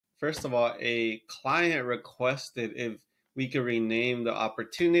First of all, a client requested if we could rename the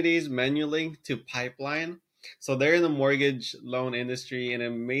opportunities menu link to pipeline. So they're in the mortgage loan industry, and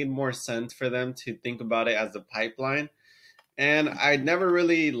it made more sense for them to think about it as a pipeline. And I never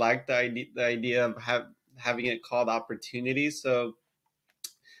really liked the idea of having it called opportunities. So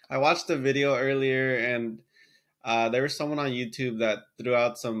I watched a video earlier, and there was someone on YouTube that threw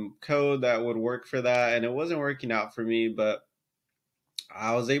out some code that would work for that, and it wasn't working out for me. But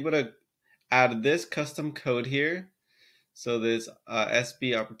I was able to add this custom code here. So this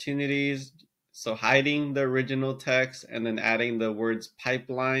SB opportunities. So hiding the original text and then adding the words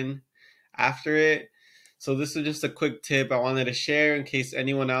pipeline after it. So this is just a quick tip I wanted to share in case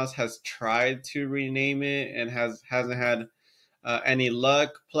anyone else has tried to rename it and hasn't had any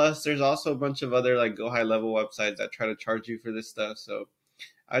luck. Plus, there's also a bunch of other like GoHighLevel websites that try to charge you for this stuff. So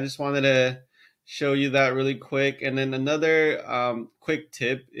I just wanted to show you that really quick. And then another quick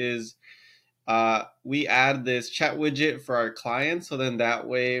tip is we add this chat widget for our clients. So then that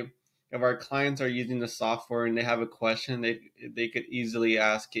way, if our clients are using the software and they have a question, they could easily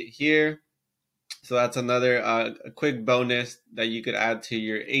ask it here. So that's another a quick bonus that you could add to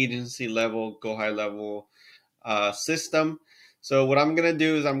your agency level, GoHighLevel system. So what I'm going to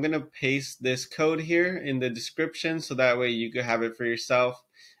do is I'm going to paste this code here in the description so that way you could have it for yourself.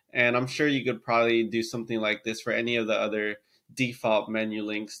 And I'm sure you could probably do something like this for any of the other default menu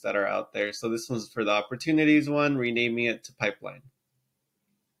links that are out there. So this one's for the opportunities one, renaming it to pipeline.